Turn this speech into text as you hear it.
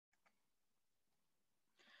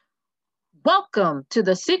Welcome to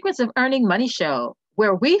the Secrets of Earning Money show,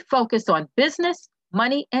 where we focus on business,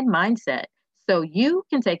 money, and mindset so you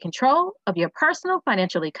can take control of your personal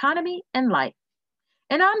financial economy and life.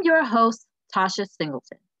 And I'm your host, Tasha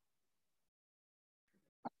Singleton.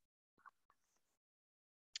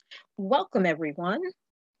 Welcome, everyone.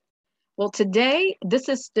 Well, today, this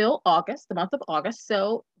is still August, the month of August,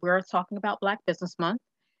 so we're talking about Black Business Month.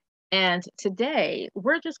 And today,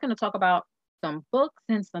 we're just going to talk about some books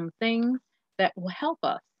and some things that will help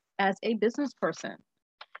us as a business person.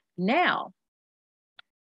 Now,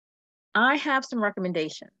 I have some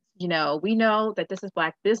recommendations. We know that this is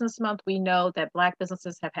Black Business Month. We know that Black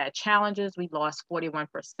businesses have had challenges. We lost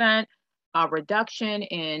 41% reduction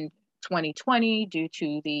in 2020 due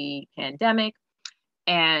to the pandemic.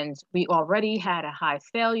 And we already had a high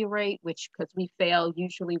failure rate, which because we fail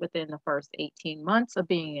usually within the first 18 months of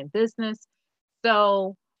being in business.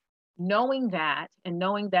 So knowing that and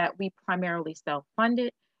knowing that we primarily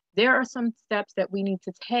self-funded, there are some steps that we need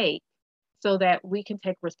to take so that we can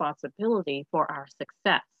take responsibility for our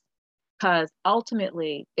success. Because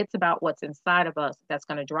ultimately, it's about what's inside of us that's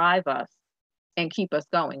going to drive us and keep us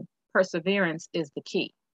going. Perseverance is the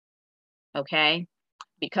key. Okay?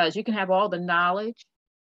 Because you can have all the knowledge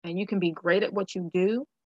and you can be great at what you do,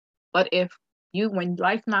 but when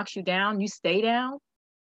life knocks you down, you stay down,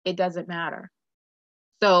 it doesn't matter.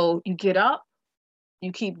 So you get up,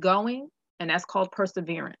 you keep going, and that's called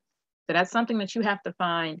perseverance. So that's something that you have to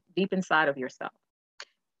find deep inside of yourself.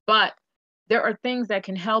 But there are things that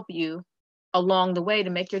can help you along the way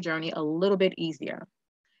to make your journey a little bit easier.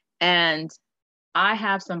 And I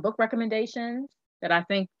have some book recommendations that I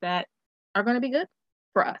think that are going to be good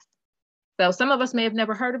for us. So some of us may have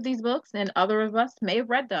never heard of these books and other of us may have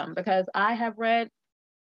read them because I have read,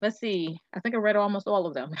 I think I read almost all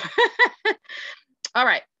of them. All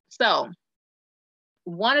right. So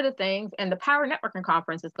one of the things, and the Power Networking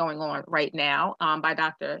Conference is going on right now by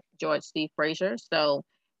Dr. George C. Fraser. So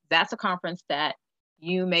that's a conference that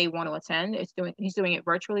you may want to attend. He's doing it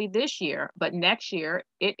virtually this year, but next year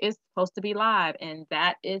it is supposed to be live. And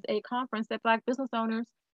that is a conference that Black business owners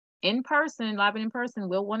live and in person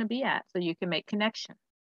will want to be at. So you can make connections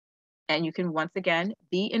and you can once again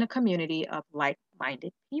be in a community of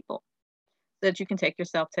like-minded people so that you can take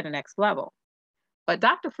yourself to the next level. But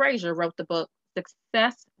Dr. Fraser wrote the book,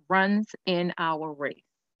 Success Runs in Our Race.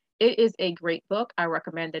 It is a great book. I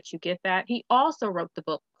recommend that you get that. He also wrote the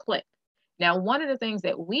book, Click. Now, one of the things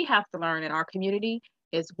that we have to learn in our community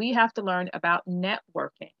is we have to learn about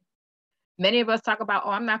networking. Many of us talk about,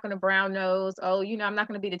 I'm not going to brown nose. I'm not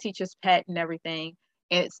going to be the teacher's pet and everything.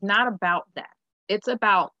 And it's not about that. It's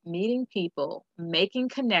about meeting people, making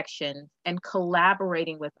connections, and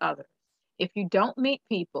collaborating with others. If you don't meet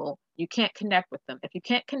people, you can't connect with them. If you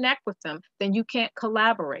can't connect with them, then you can't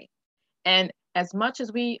collaborate. And as much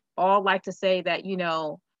as we all like to say that,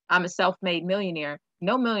 I'm a self-made millionaire,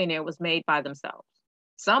 no millionaire was made by themselves.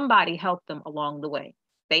 Somebody helped them along the way.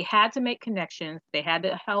 They had to make connections. They had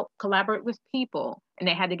to help collaborate with people, and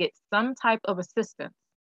they had to get some type of assistance,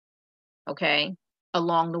 okay,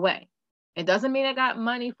 along the way. It doesn't mean they got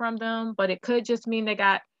money from them, but it could just mean they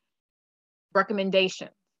got recommendations.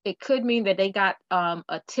 It could mean that they got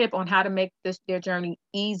a tip on how to make their journey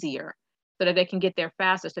easier so that they can get there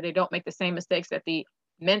faster, so they don't make the same mistakes that the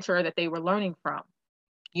mentor that they were learning from,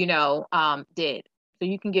 did. So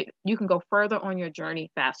you can go further on your journey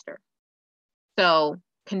faster. So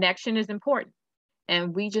connection is important.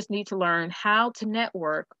 And we just need to learn how to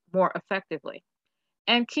network more effectively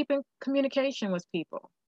and keep in communication with people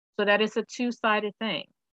so that it's a two-sided thing.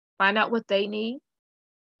 Find out what they need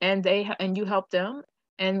and you help them.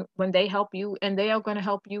 And when they help you, and they are going to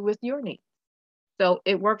help you with your needs. So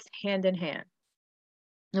it works hand in hand.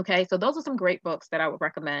 Okay, so those are some great books that I would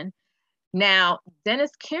recommend. Now,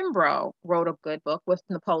 Dennis Kimbro wrote a good book with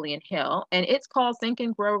Napoleon Hill, and it's called Think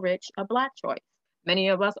and Grow Rich, A Black Choice. Many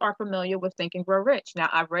of us are familiar with Think and Grow Rich. Now,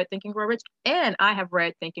 I've read Think and Grow Rich, and I have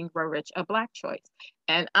read Think and Grow Rich, A Black Choice.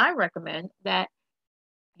 And I recommend that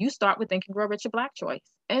you start with Think and Grow Rich, A Black Choice,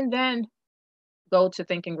 and then go to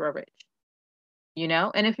Think and Grow Rich.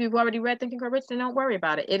 And if you've already read Think and Grow Rich, then don't worry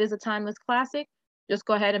about it. It is a timeless classic. Just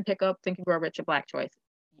go ahead and pick up Think and Grow Rich, A Black Choice.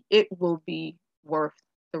 It will be worth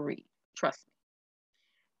the read. Trust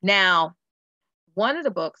me. Now, one of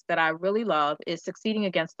the books that I really love is Succeeding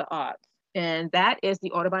Against the Odds. And that is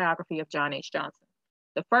the autobiography of John H. Johnson.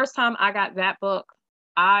 The first time I got that book,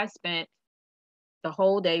 I spent the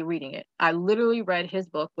whole day reading it. I literally read his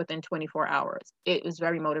book within 24 hours. It was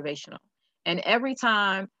very motivational. And every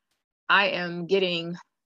time I am getting,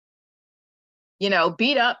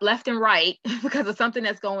 beat up left and right because of something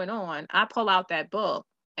that's going on, I pull out that book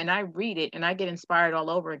and I read it and I get inspired all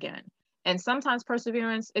over again. And sometimes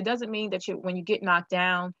perseverance, it doesn't mean that when you get knocked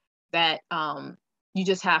down, that you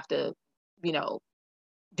just have to, you know,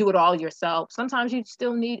 do it all yourself. Sometimes you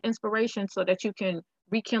still need inspiration so that you can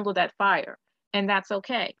rekindle that fire, and that's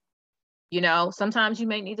okay. You know, sometimes you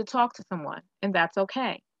may need to talk to someone, and that's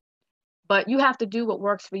okay. But you have to do what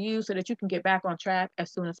works for you so that you can get back on track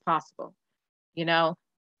as soon as possible, you know,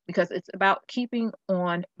 because it's about keeping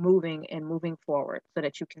on moving and moving forward so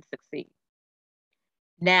that you can succeed.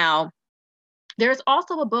 Now, there's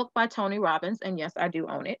also a book by Tony Robbins, and yes, I do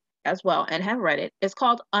own it as well and have read it. It's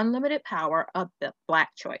called Unlimited Power of the Black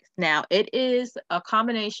Choice. Now, it is a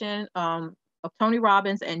combination of Tony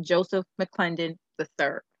Robbins and Joseph McClendon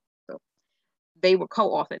III. So they were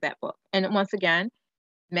co-authored that book. And once again,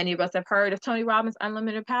 many of us have heard of Tony Robbins'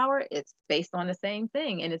 Unlimited Power. It's based on the same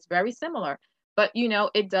thing, and it's very similar. But, you know,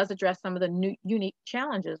 it does address some of the new, unique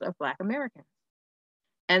challenges of Black Americans.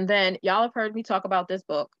 And then y'all have heard me talk about this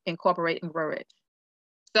book, Incorporate and Grow Rich.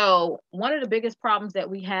 So one of the biggest problems that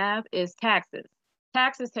we have is taxes.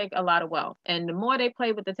 Taxes take a lot of wealth. And the more they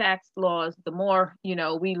play with the tax laws, the more, you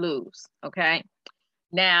know, we lose. Okay.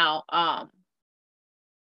 Now,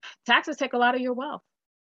 taxes take a lot of your wealth.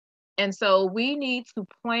 And so we need to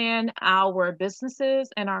plan our businesses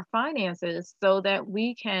and our finances so that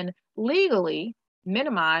we can legally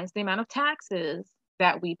minimize the amount of taxes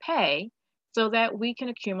that we pay so that we can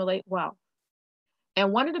accumulate wealth.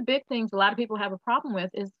 And one of the big things a lot of people have a problem with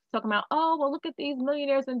is talking about, oh, well, look at these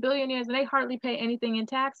millionaires and billionaires, and they hardly pay anything in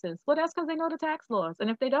taxes. Well, that's because they know the tax laws. And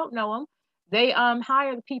if they don't know them, they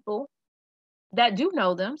hire the people that do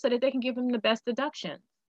know them so that they can give them the best deduction.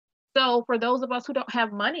 So for those of us who don't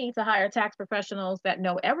have money to hire tax professionals that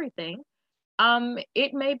know everything,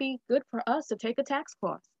 it may be good for us to take a tax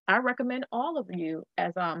course. I recommend all of you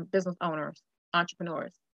as business owners,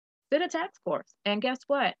 entrepreneurs, sit a tax course. And guess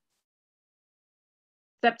what?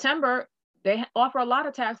 September, they offer a lot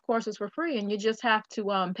of tax courses for free, and you just have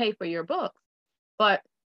to pay for your books. But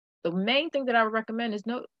the main thing that I would recommend is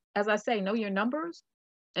as I say, know your numbers,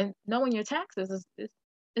 and knowing your taxes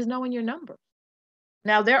is knowing your numbers.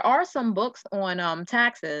 Now, there are some books on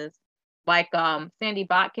taxes, like Sandy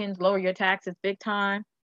Botkin's Lower Your Taxes Big Time.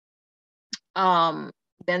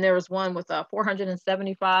 Then there was one with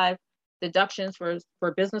 475 deductions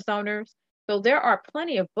for business owners. So there are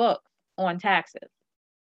plenty of books on taxes.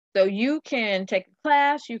 So you can take a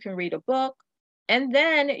class, you can read a book, and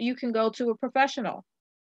then you can go to a professional,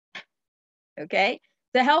 okay,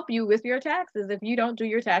 to help you with your taxes if you don't do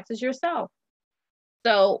your taxes yourself.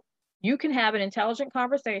 So you can have an intelligent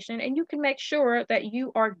conversation and you can make sure that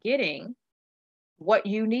you are getting what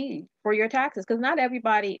you need for your taxes. Because not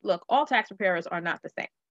everybody, look, all tax preparers are not the same.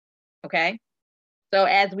 Okay. So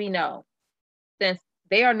as we know, since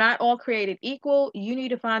they are not all created equal, you need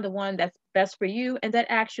to find the one that's best for you and that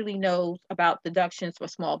actually knows about deductions for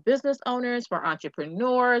small business owners, for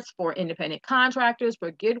entrepreneurs, for independent contractors,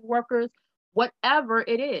 for gig workers, whatever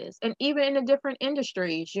it is. And even in the different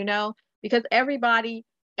industries, you know, because every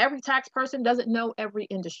tax person doesn't know every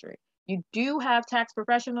industry. You do have tax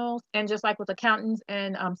professionals, and just like with accountants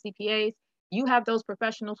and CPAs, you have those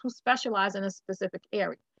professionals who specialize in a specific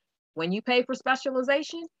area. When you pay for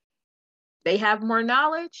specialization, they have more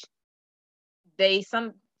knowledge. They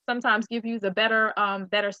sometimes give you the better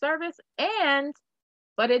service,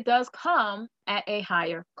 but it does come at a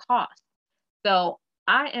higher cost. So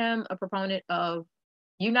I am a proponent of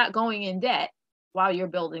you not going in debt while you're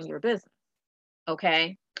building your business.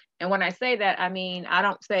 Okay. And when I say that, I mean, I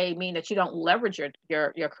don't mean that you don't leverage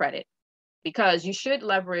your credit, because you should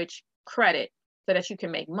leverage credit so that you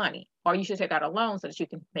can make money, or you should take out a loan so that you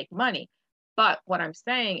can make money. But what I'm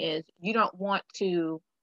saying is you don't want to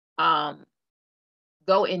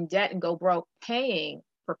go in debt and go broke paying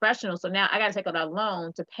professionals. So now I got to take out a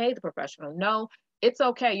loan to pay the professional. No, it's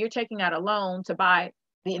okay. You're taking out a loan to buy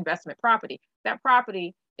the investment property. That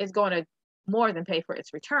property is going to more than pay for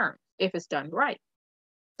its return if it's done right.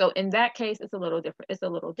 So in that case, it's a little different. It's a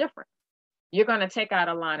little different. You're going to take out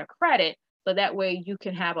a line of credit so that way you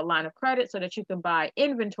can have a line of credit so that you can buy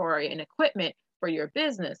inventory and equipment for your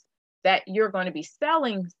business that you're going to be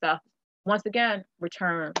selling stuff. Once again,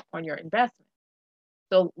 return on your investment.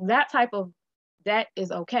 So that type of debt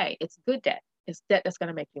is okay. It's good debt. It's debt that's going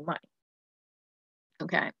to make you money.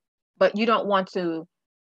 Okay. But you don't want to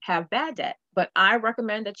have bad debt. But I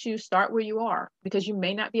recommend that you start where you are, because you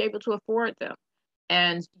may not be able to afford them.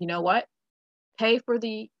 And you know what? Pay for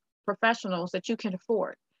the professionals that you can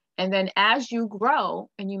afford. And then as you grow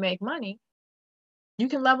and you make money, you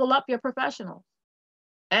can level up your professionals.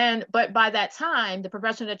 But by that time, the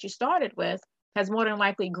professional that you started with has more than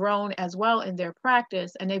likely grown as well in their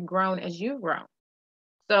practice, and they've grown as you've grown.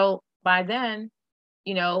 So by then,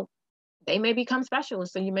 you know, they may become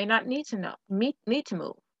specialists, so you may not need to need to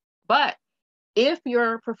move. But if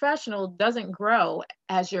your professional doesn't grow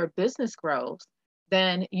as your business grows,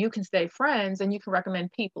 then you can stay friends and you can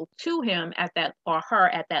recommend people to him at that or her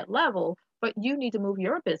at that level, but you need to move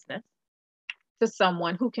your business to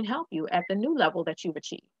someone who can help you at the new level that you've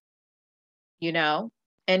achieved, you know?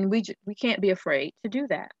 And we can't be afraid to do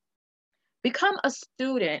that. Become a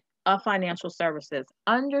student of financial services.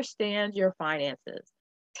 Understand your finances.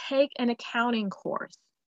 Take an accounting course.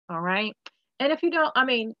 All right. And if you don't, I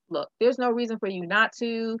mean, look, there's no reason for you not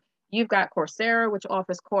to. You've got Coursera, which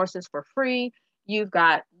offers courses for free. You've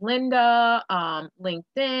got Linda,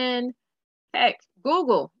 LinkedIn, heck,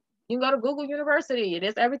 Google. You can go to Google University. It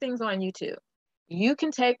is everything's on YouTube. You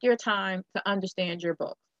can take your time to understand your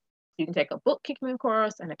books. You can take a bookkeeping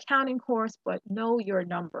course, an accounting course, but know your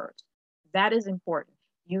numbers. That is important.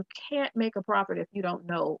 You can't make a profit if you don't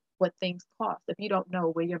know what things cost, if you don't know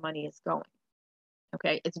where your money is going.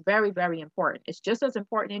 Okay, it's very, very important. It's just as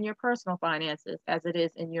important in your personal finances as it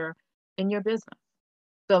is in your business.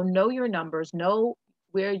 So know your numbers, know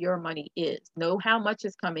where your money is, know how much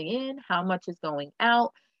is coming in, how much is going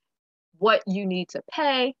out, what you need to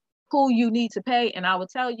pay, who you need to pay. And I will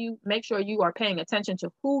tell you, make sure you are paying attention to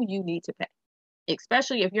who you need to pay,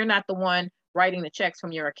 especially if you're not the one writing the checks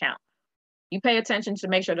from your account. You pay attention to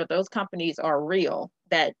make sure that those companies are real,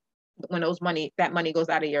 that when that money goes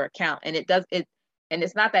out of your account, and and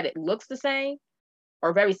it's not that it looks the same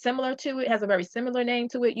or very similar to it, has a very similar name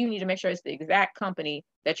to it. You need to make sure it's the exact company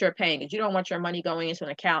that you're paying, because you don't want your money going into an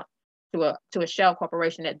account to a shell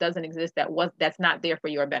corporation that doesn't exist, that's not there for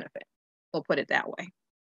your benefit. We'll put it that way.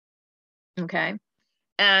 Okay.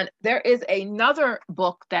 And there is another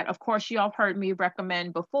book that, of course, you all have heard me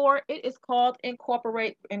recommend before. It is called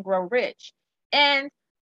Incorporate and Grow Rich. And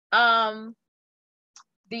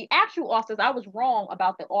the actual authors, I was wrong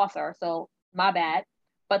about the author, so my bad.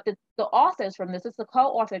 But the authors from this, it's a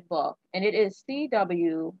co-authored book, and it is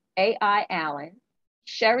C.W.A.I. Allen,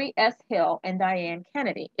 Sherry S. Hill, and Diane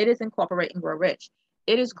Kennedy. It is Incorporate and Grow Rich.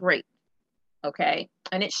 It is great. Okay.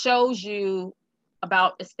 And it shows you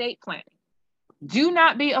about estate planning. Do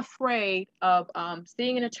not be afraid of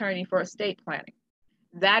seeing an attorney for estate planning.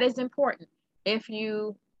 That is important. If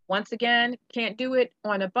you, once again, can't do it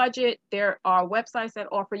on a budget, there are websites that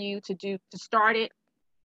offer you to start it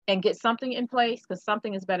and get something in place, because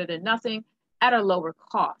something is better than nothing, at a lower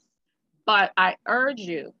cost. But I urge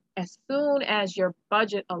you, as soon as your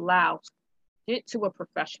budget allows, get to a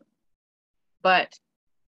professional. But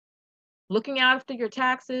looking after your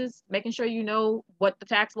taxes, making sure you know what the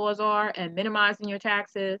tax laws are and minimizing your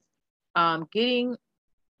taxes, getting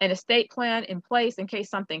an estate plan in place in case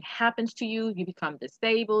something happens to you, you become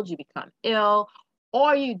disabled, you become ill,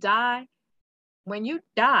 or you die. When you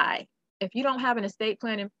die, if you don't have an estate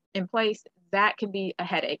plan in place, that can be a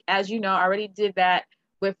headache. As you know, I already did that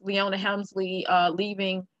with Leona Helmsley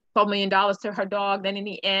leaving $12 million to her dog. Then in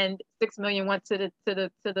the end, $6 million went to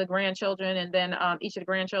the grandchildren, and then each of the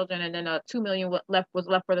grandchildren, and then $2 million was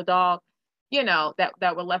left for the dog,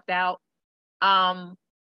 that were left out.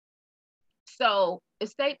 So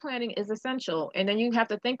estate planning is essential. And then you have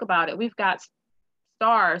to think about it. We've got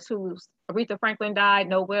stars who, Aretha Franklin died,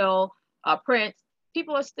 no will, Prince.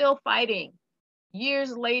 People are still fighting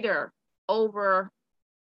years later over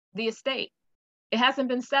the estate. It hasn't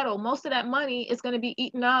been settled. Most of that money is going to be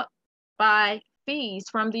eaten up by fees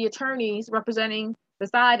from the attorneys representing the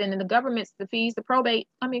side, and then the government's the fees, the probate.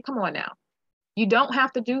 I mean, come on now. You don't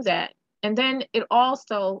have to do that. And then it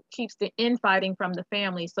also keeps the infighting from the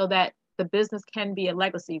family so that the business can be a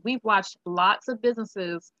legacy. We've watched lots of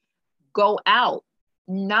businesses go out,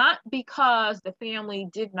 not because the family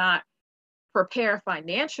did not prepare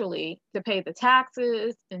financially to pay the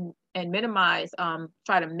taxes and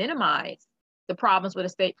try to minimize the problems with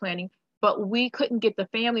estate planning, but we couldn't get the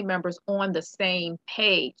family members on the same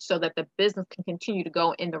page so that the business can continue to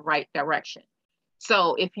go in the right direction.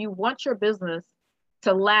 So if you want your business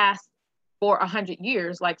to last for 100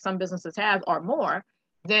 years, like some businesses have or more,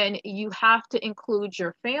 then you have to include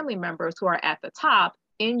your family members who are at the top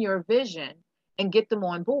in your vision and get them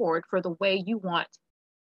on board for the way you want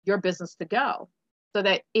your business to go so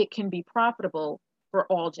that it can be profitable for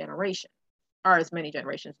all generations, or as many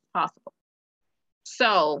generations as possible.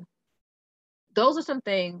 So those are some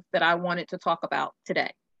things that I wanted to talk about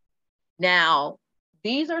today. Now,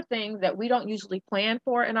 these are things that we don't usually plan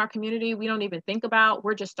for in our community. We don't even think about.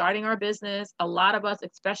 We're just starting our business. A lot of us,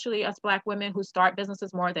 especially us Black women who start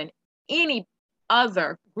businesses more than any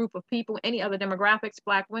other group of people, any other demographics,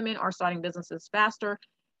 Black women are starting businesses faster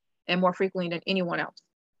and more frequently than anyone else.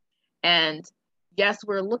 And yes,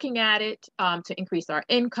 we're looking at it to increase our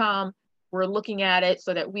income. We're looking at it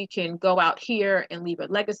so that we can go out here and leave a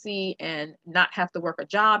legacy and not have to work a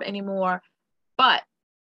job anymore. But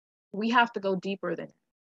we have to go deeper than that.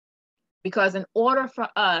 Because in order for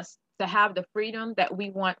us to have the freedom that we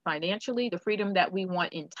want financially, the freedom that we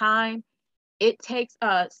want in time, it takes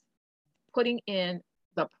us putting in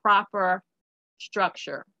the proper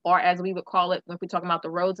structure, or as we would call it when we talk about the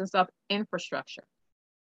roads and stuff, infrastructure.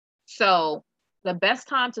 So the best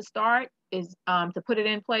time to start is to put it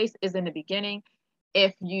in place is in the beginning.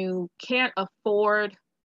 If you can't afford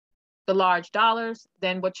the large dollars,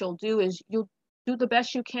 then what you'll do is you'll do the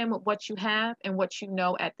best you can with what you have and what you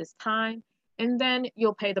know at this time. And then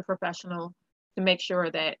you'll pay the professional to make sure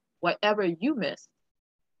that whatever you miss,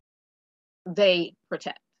 they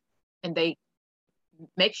protect and they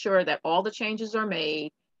make sure that all the changes are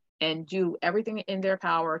made and do everything in their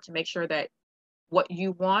power to make sure that what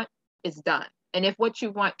you want is done. And if what you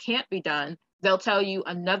want can't be done, they'll tell you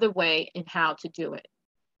another way in how to do it.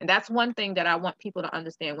 And that's one thing that I want people to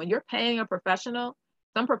understand. When you're paying a professional,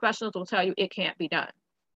 some professionals will tell you it can't be done.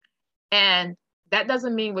 And that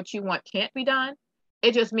doesn't mean what you want can't be done.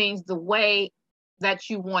 It just means the way that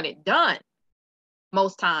you want it done,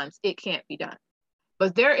 most times it can't be done.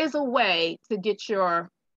 But there is a way to get your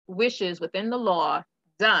wishes within the law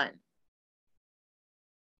done.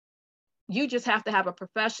 You just have to have a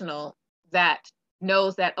professional that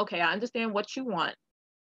knows that, okay, I understand what you want.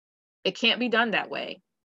 It can't be done that way.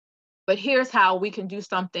 But here's how we can do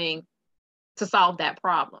something to solve that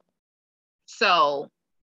problem. So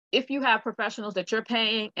if you have professionals that you're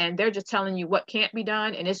paying and they're just telling you what can't be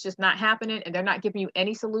done and it's just not happening and they're not giving you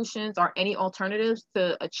any solutions or any alternatives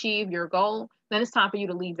to achieve your goal, then it's time for you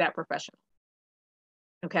to leave that professional.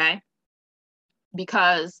 Okay?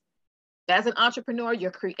 Because as an entrepreneur,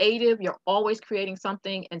 you're creative, you're always creating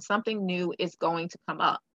something, and something new is going to come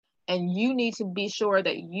up. And you need to be sure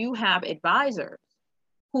that you have advisors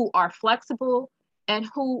who are flexible and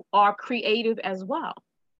who are creative as well.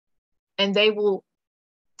 And they will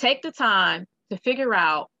take the time to figure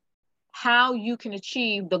out how you can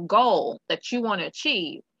achieve the goal that you want to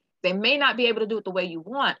achieve. They may not be able to do it the way you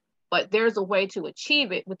want, but there's a way to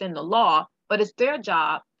achieve it within the law, but it's their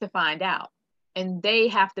job to find out. And they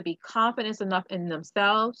have to be confident enough in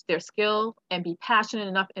themselves, their skill, and be passionate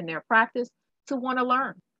enough in their practice to want to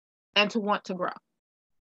learn and to want to grow.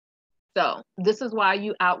 So this is why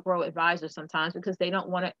you outgrow advisors sometimes, because they don't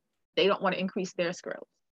want to increase their skills.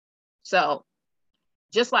 So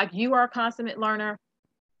just like you are a consummate learner,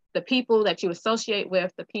 the people that you associate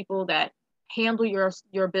with, the people that handle your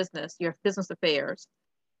business affairs,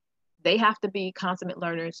 they have to be consummate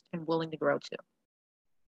learners and willing to grow too.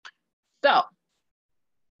 So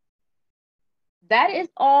that is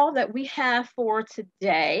all that we have for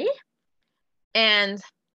today. And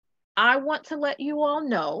I want to let you all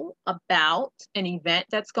know about an event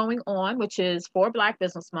that's going on, which is for Black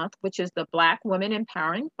Business Month, which is the Black Women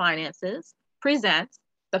Empowering Finances presents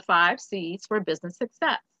the 5 C's for Business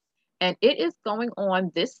Success. And it is going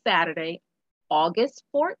on this Saturday, August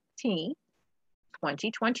 14th,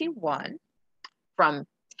 2021, from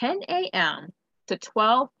 10 a.m. to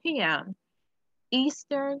 12 p.m.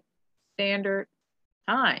 Eastern Standard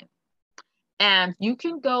Time. And you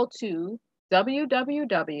can go to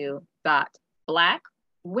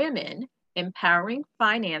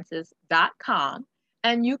www.blackwomenempoweringfinances.com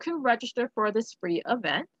and you can register for this free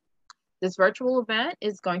event. This virtual event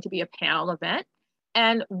is going to be a panel event,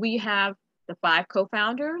 and we have the 5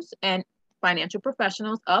 co-founders and financial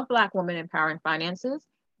professionals of Black Women Empowering Finances.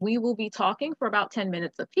 We will be talking for about 10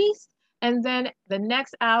 minutes apiece, and then the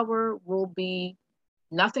next hour will be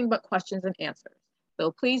nothing but questions and answers.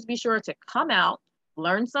 So please be sure to come out,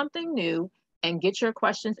 learn something new, and get your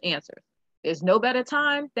questions answered. There's no better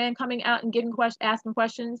time than coming out and asking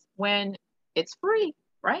questions when it's free,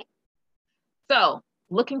 right? So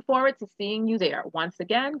looking forward to seeing you there. Once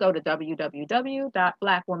again, go to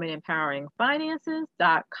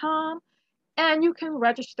www.blackwomenempoweringfinances.com and you can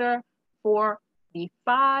register for the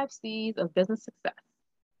 5 C's of Business Success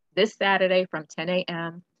this Saturday from 10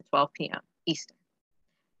 a.m. to 12 p.m. Eastern.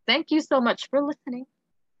 Thank you so much for listening.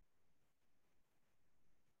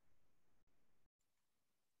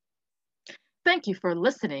 Thank you for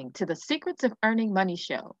listening to the Secrets of Earning Money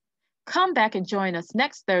show. Come back and join us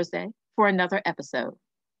next Thursday for another episode.